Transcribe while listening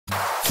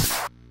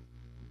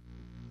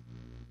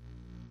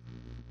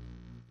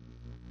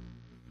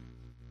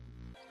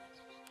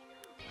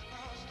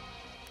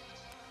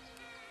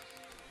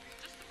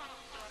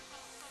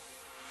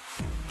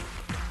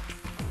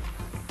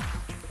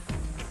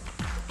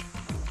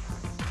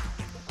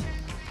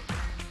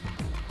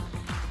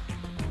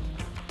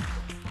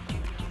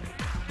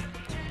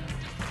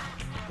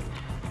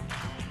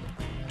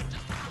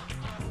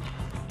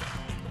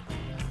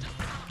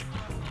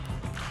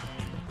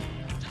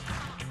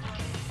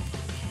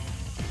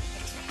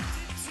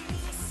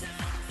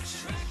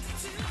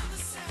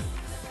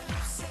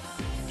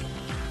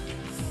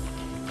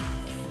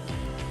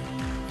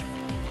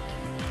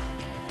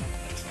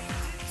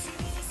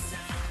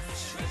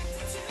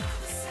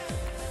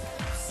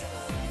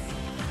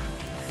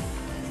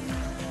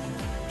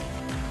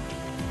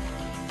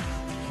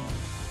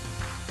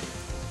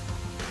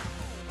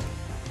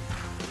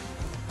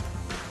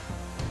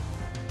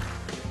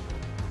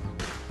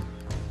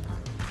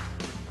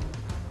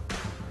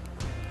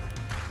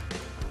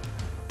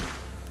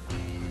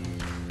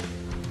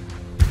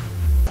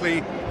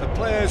likely the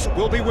players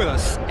will be with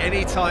us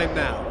any time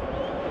now.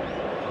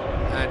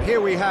 And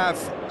here we have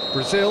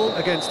Brazil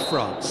against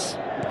France.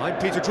 I'm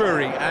Peter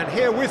Drury, and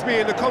here with me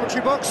in the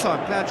commentary box,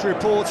 I'm glad to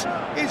report,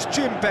 is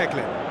Jim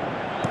Beglin.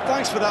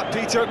 Thanks for that,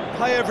 Peter.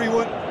 Hi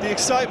everyone. The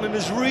excitement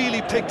has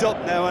really picked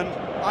up now and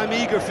I'm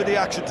eager for the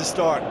action to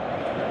start.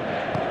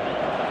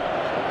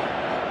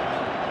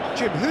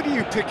 Jim, who do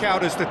you pick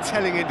out as the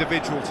telling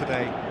individual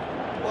today?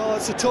 Well,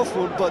 it's a tough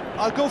one, but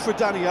I'll go for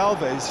Dani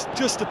Alves,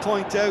 just to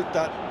point out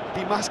that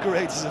he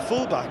masquerades as a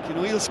fullback. You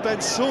know, he'll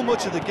spend so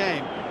much of the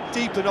game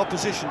deep in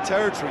opposition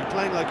territory,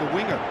 playing like a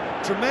winger.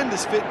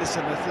 Tremendous fitness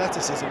and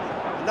athleticism,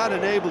 and that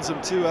enables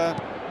him to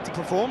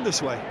perform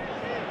this way.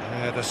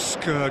 Yeah, the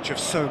scourge of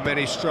so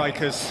many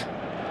strikers.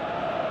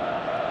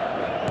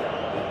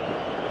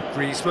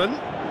 Griezmann.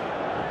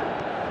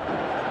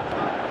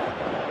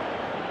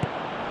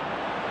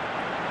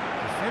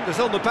 Defenders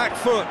on the back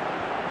foot.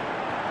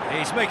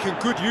 He's making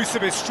good use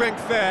of his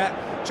strength there,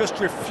 just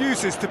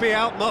refuses to be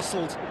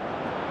outmuscled.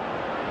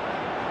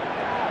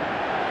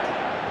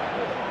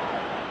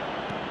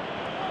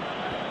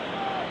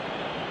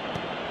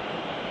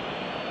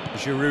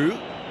 Giroud.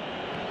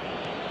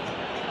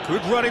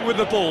 Good running with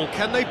the ball,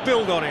 can they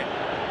build on it?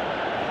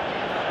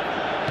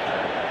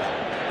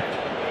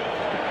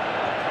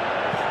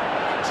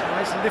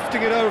 Tries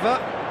lifting it over.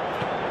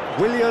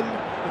 Willian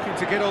looking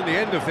to get on the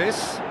end of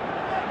this.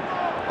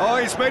 Oh,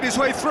 he's made his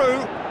way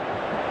through.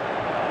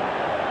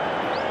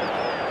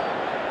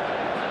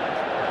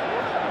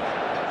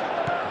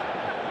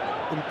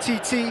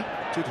 Titi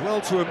did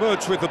well to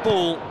emerge with the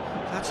ball.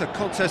 That's a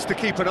contest to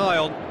keep an eye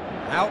on.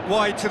 Out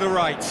wide to the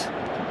right.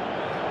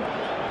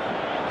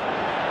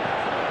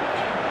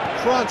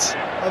 France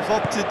have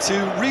opted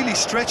to really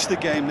stretch the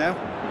game now.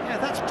 Yeah,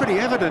 that's pretty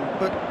evident,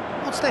 but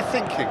what's their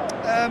thinking?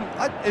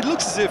 It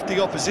looks as if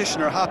the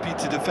opposition are happy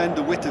to defend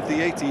the width of the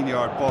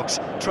 18-yard box,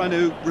 trying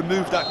to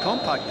remove that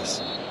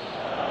compactness.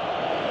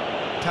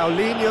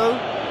 Paulinho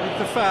with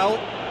the foul.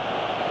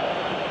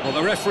 Well,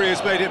 the referee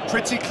has made it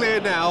pretty clear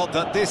now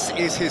that this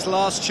is his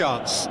last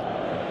chance.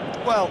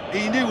 Well,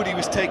 he knew what he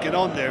was taking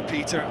on there,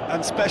 Peter,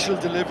 and special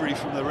delivery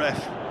from the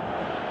ref.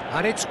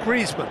 And it's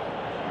Griezmann.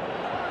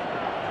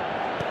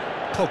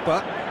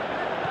 Pogba.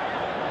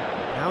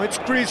 Now it's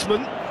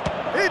Griezmann.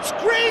 It's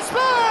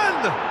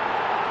Griezmann!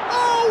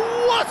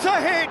 Oh, what a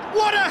hit!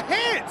 What a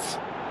hit!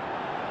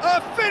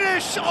 A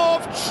finish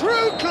of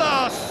true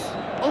class!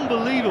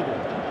 Unbelievable.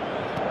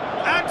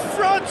 And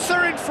France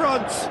are in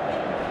front.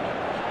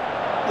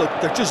 Look,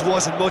 there just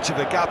wasn't much of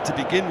a gap to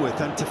begin with,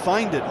 and to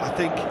find it, I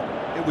think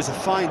it was a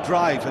fine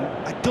drive, and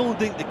I don't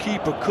think the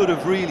keeper could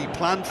have really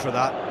planned for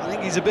that. I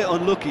think he's a bit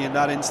unlucky in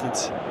that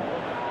instance.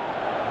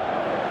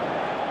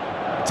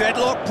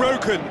 Deadlock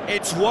broken,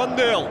 it's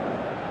 1-0.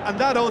 And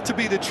that ought to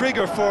be the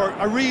trigger for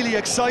a really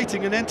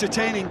exciting and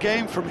entertaining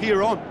game from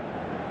here on.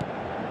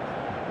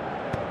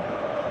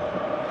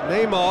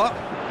 Neymar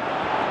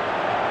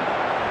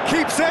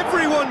keeps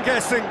everyone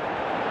guessing.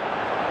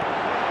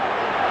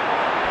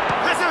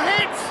 Has a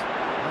hit!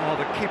 Oh,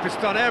 the keeper's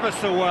done ever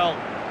so well.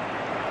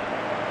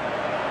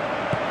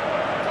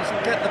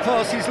 Doesn't get the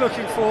pass he's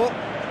looking for.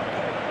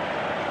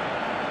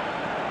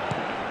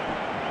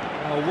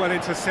 Oh, well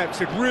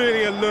intercepted,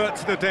 really alert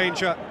to the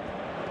danger.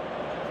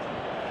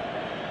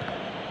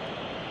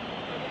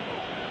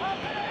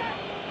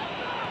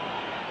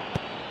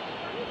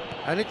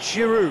 And it's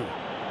Giroud.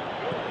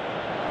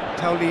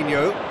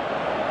 Paulinho.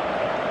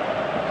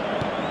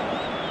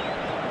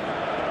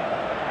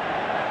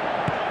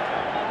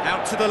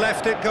 Out to the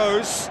left it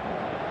goes.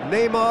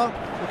 Neymar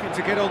looking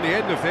to get on the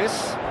end of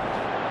this.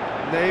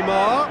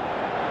 Neymar.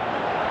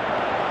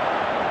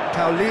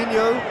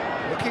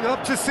 Paulinho looking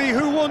up to see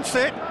who wants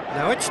it.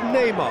 Now it's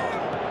Neymar.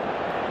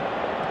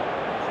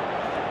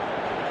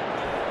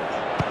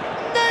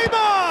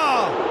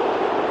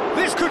 Neymar!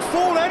 This could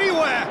fall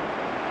anywhere.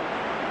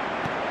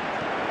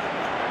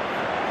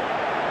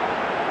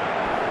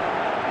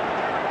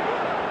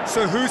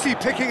 So who's he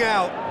picking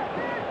out?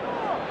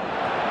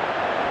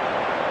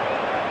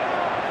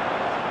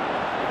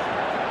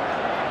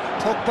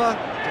 Pogba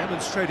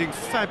demonstrating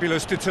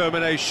fabulous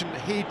determination.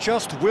 He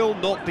just will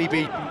not be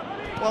beaten.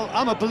 Well,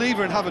 I'm a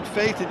believer in having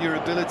faith in your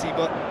ability,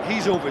 but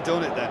he's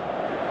overdone it then.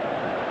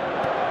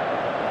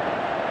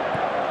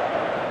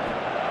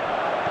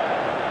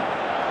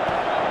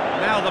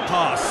 Now the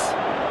pass.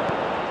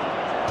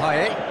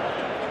 Payet.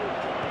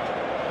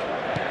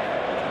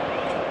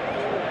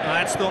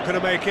 That's not going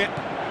to make it.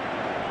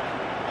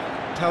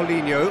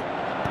 Paulinho.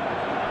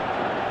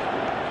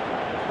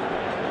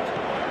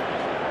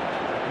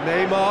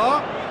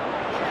 Neymar.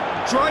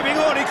 Driving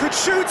on, he could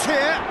shoot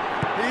here.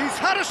 He's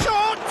had a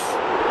shot.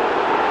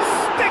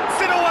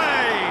 Sticks it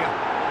away!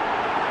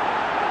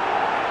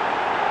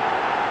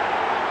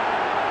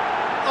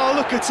 Oh,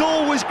 look, it's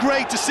always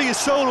great to see a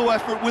solo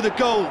effort with a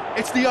goal.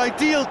 It's the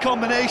ideal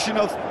combination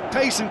of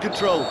pace and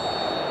control.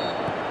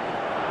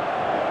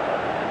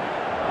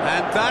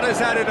 And that has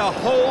added a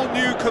whole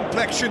new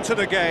complexion to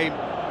the game.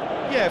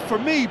 Yeah, for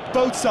me,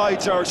 both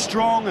sides are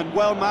strong and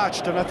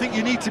well-matched, and I think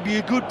you need to be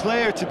a good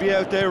player to be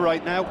out there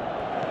right now.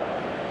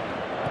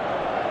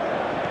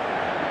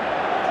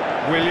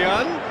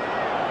 Willian.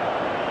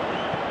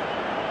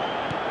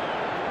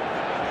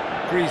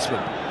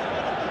 Griezmann.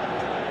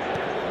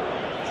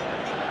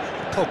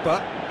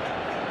 Pogba.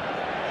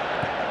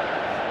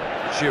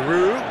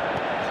 Giroud.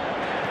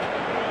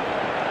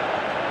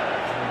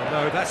 Oh,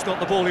 no, that's not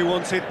the ball he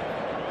wanted.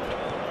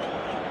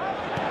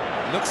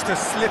 Looks to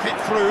slip it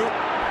through,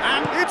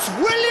 and it's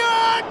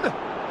Willian!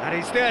 And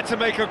he's there to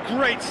make a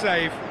great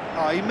save.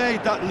 Oh, he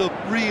made that look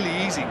really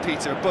easy,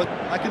 Peter, but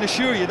I can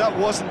assure you that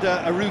wasn't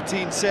a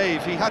routine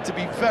save. He had to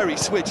be very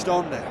switched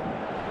on there.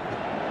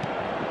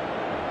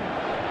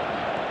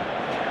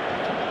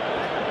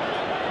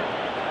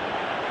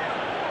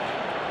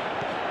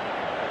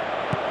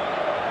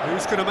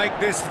 Who's going to make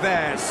this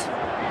theirs?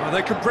 Well,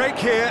 they can break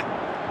here.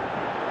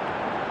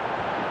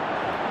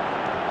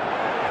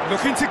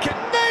 Looking to get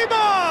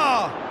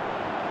Neymar!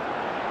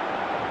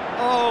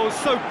 Oh,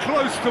 so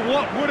close to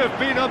what would have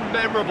been a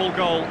memorable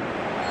goal.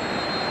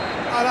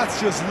 Oh,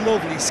 that's just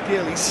lovely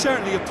skill. He's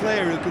certainly a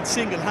player who can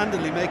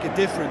single-handedly make a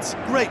difference.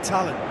 Great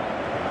talent.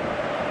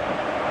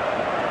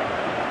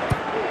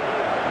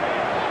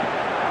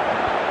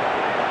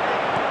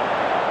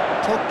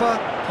 Pogba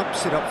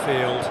pumps it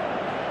upfield.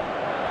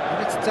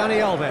 And it's Dani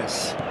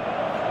Alves.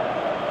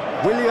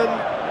 Willian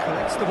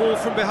collects the ball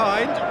from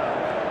behind.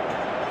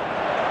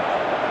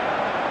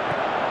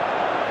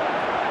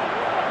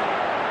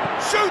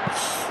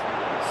 Shoots!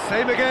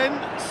 Same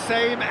again,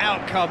 same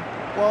outcome.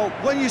 Well,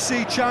 when you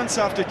see chance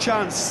after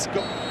chance...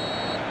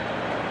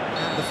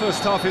 And the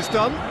first half is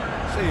done.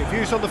 So your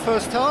views on the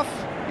first half?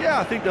 Yeah,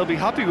 I think they'll be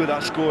happy with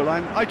that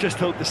scoreline. I just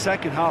hope the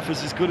second half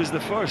is as good as the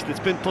first. It's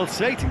been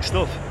pulsating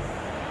stuff.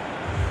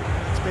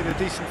 It's been a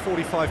decent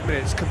 45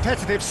 minutes.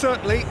 Competitive,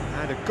 certainly,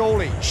 and a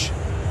goal each.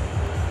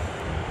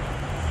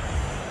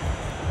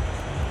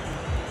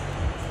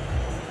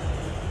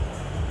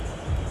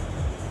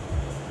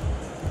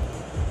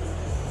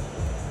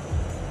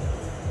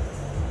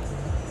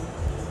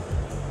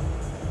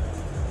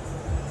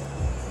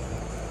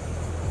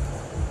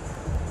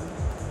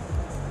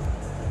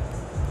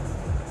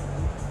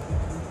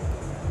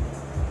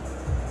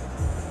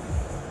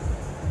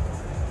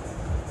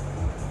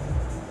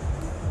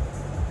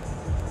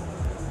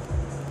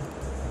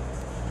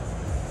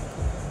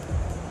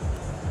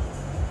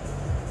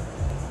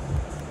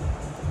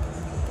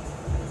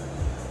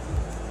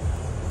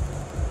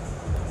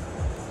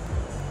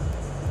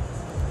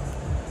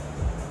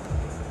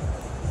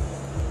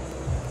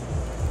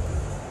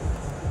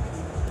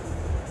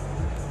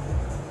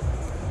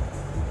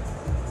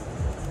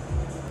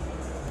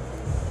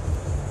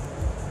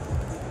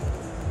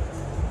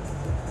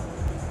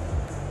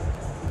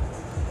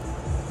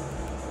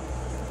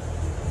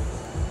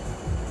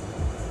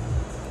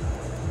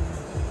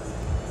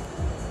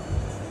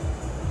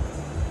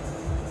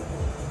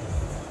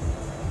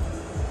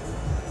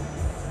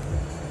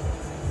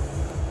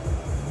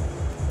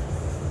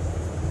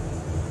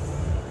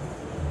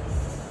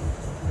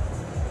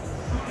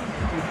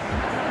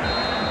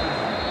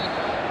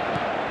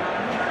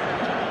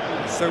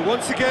 So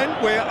once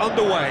again, we're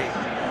underway.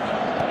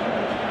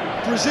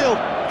 Brazil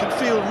can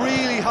feel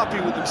really happy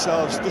with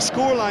themselves. The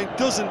scoreline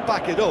doesn't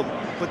back it up,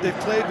 but they've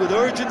played with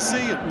urgency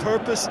and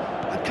purpose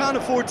and can't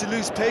afford to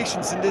lose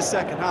patience in this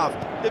second half.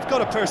 They've got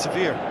to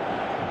persevere.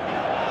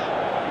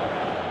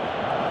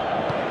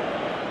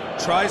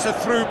 Tries a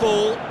through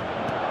ball.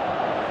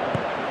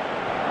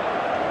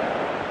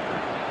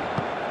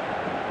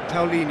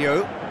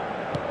 Paulinho.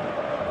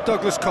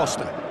 Douglas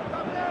Costa.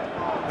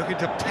 Looking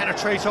to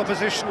penetrate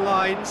opposition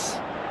lines.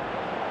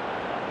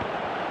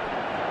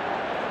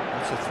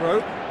 That's a throw.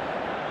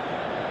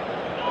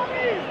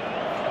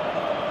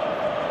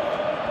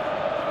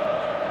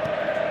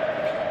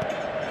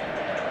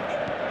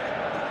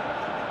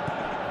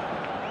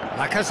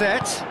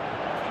 Lacazette.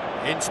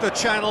 Into the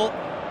channel.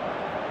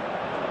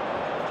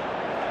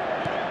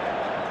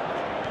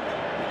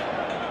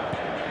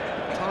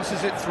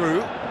 Passes it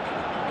through.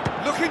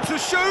 Looking to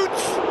shoot!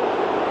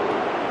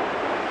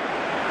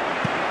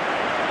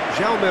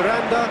 João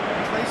Miranda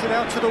plays it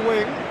out to the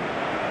wing.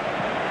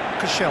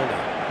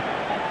 Koscielny.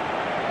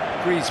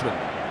 Griezmann.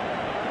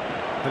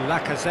 The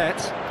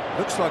Lacazette.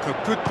 Looks like a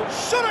good...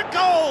 Shot at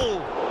goal!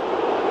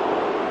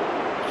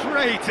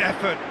 Great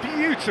effort,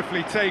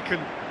 beautifully taken.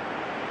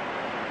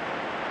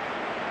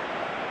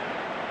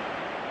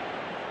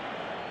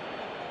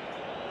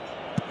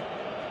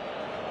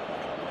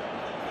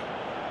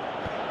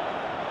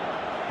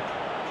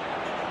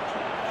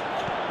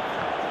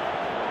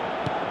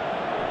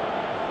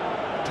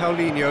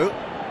 Paulinho,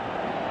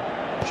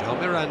 João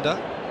Miranda,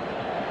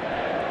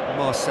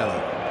 Marcelo.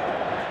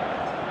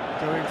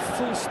 Going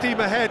full steam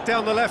ahead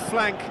down the left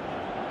flank.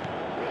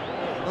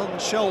 None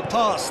shall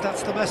pass,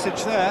 that's the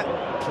message there.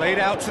 Played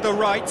out to the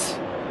right.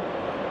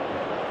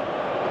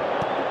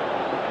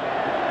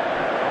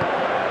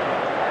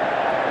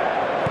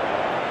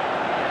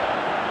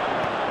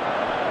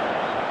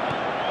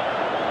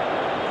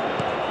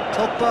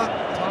 Pogba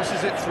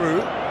passes it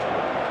through.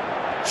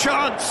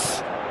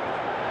 Chance!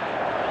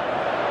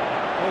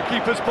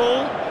 Goalkeeper's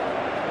ball.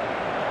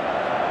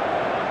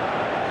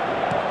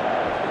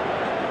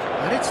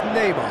 And it's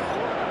Neymar.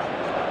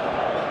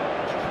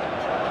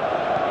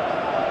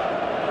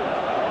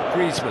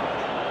 Griezmann.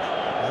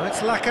 Now it's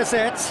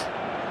Lacazette.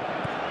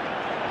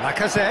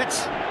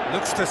 Lacazette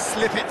looks to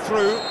slip it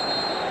through.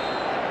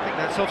 I think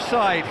that's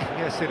offside.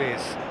 Yes, it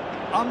is.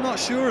 I'm not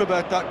sure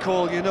about that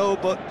call, you know,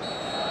 but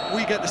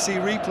we get to see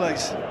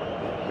replays.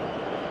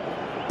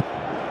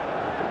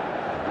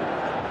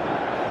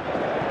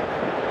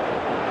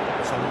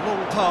 It's a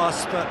long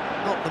pass, but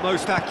not the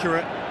most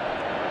accurate.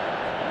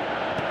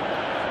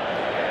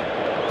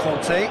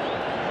 Conte.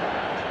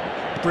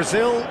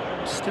 Brazil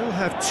still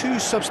have 2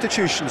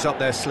 substitutions up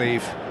their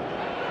sleeve.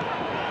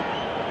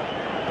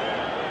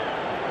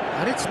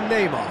 And it's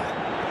Neymar.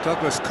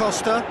 Douglas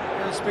Costa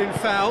has been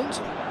found.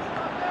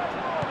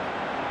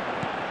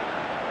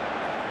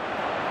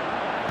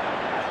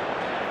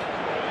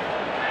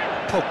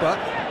 Pogba.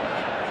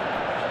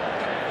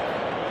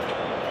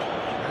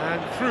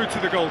 And through to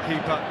the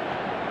goalkeeper.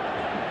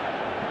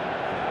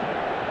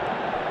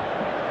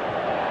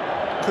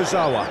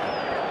 Kurzawa.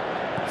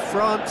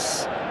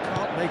 France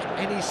can't make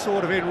any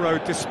sort of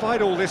inroad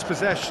despite all this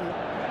possession.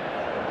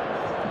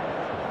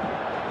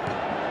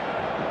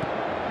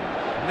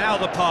 Now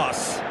the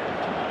pass.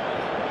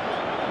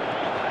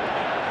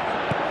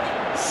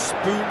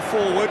 Spoon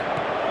forward.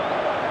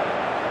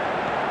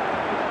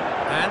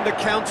 And the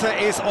counter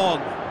is on.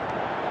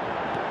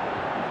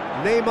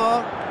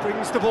 Neymar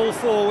brings the ball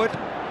forward.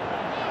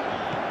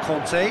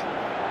 Conte.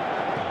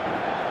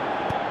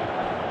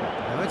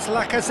 Now it's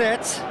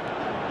Lacazette.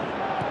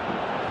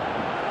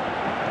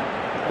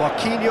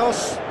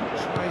 Marquinhos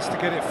tries to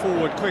get it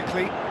forward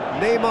quickly.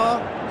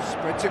 Neymar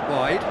spreads it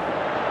wide.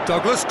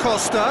 Douglas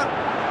Costa.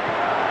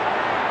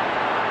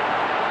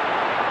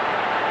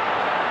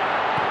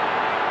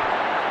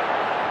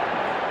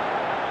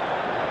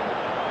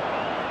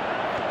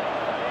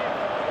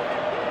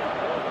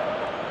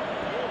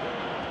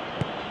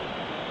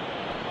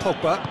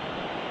 Pogba.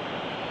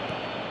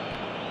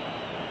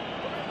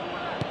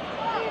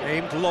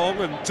 Aimed long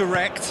and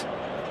direct.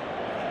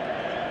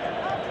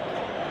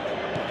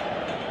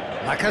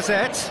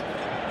 Lacazette.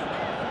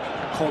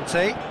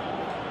 Conte.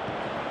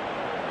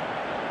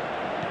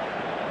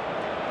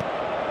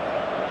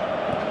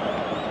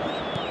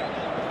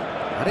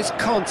 And it's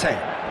Conte.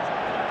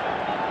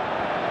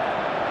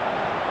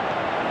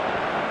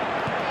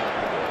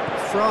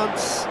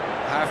 France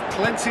have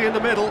plenty in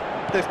the middle.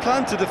 They've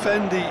planned to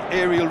defend the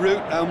aerial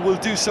route and will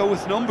do so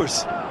with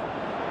numbers.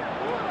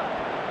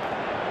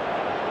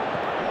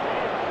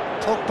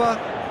 Pogba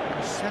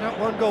set up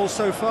 1 goal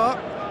so far.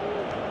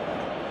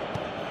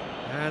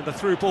 And the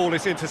through ball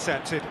is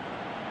intercepted.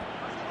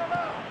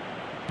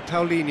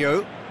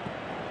 Paulinho.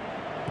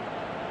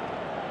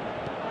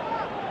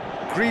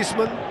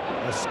 Griezmann,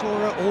 a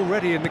scorer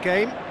already in the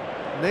game.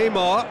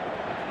 Neymar.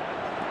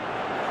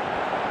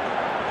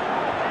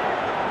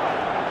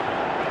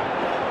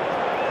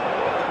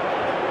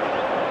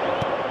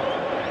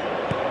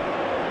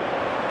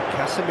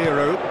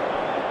 Casemiro.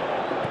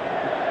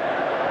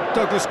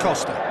 Douglas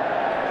Costa.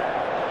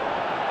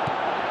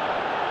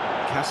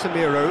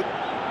 Casemiro.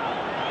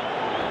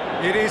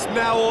 It is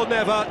now or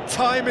never.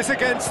 Time is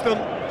against them.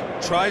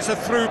 Tries a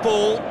through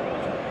ball.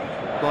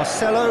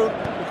 Marcelo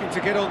looking to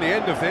get on the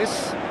end of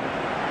this.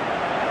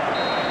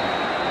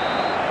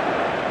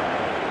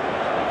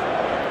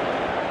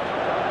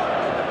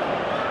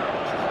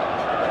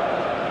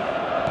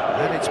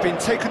 And it's been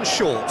taken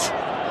short.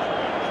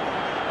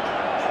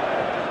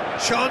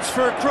 Chance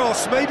for a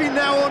cross, maybe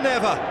now or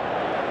never.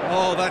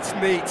 Oh, that's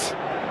neat.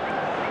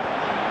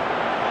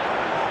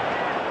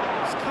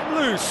 It's come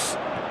loose.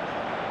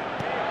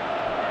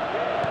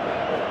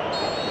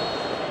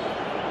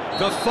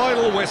 The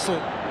final whistle.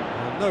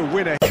 Oh, no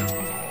winner.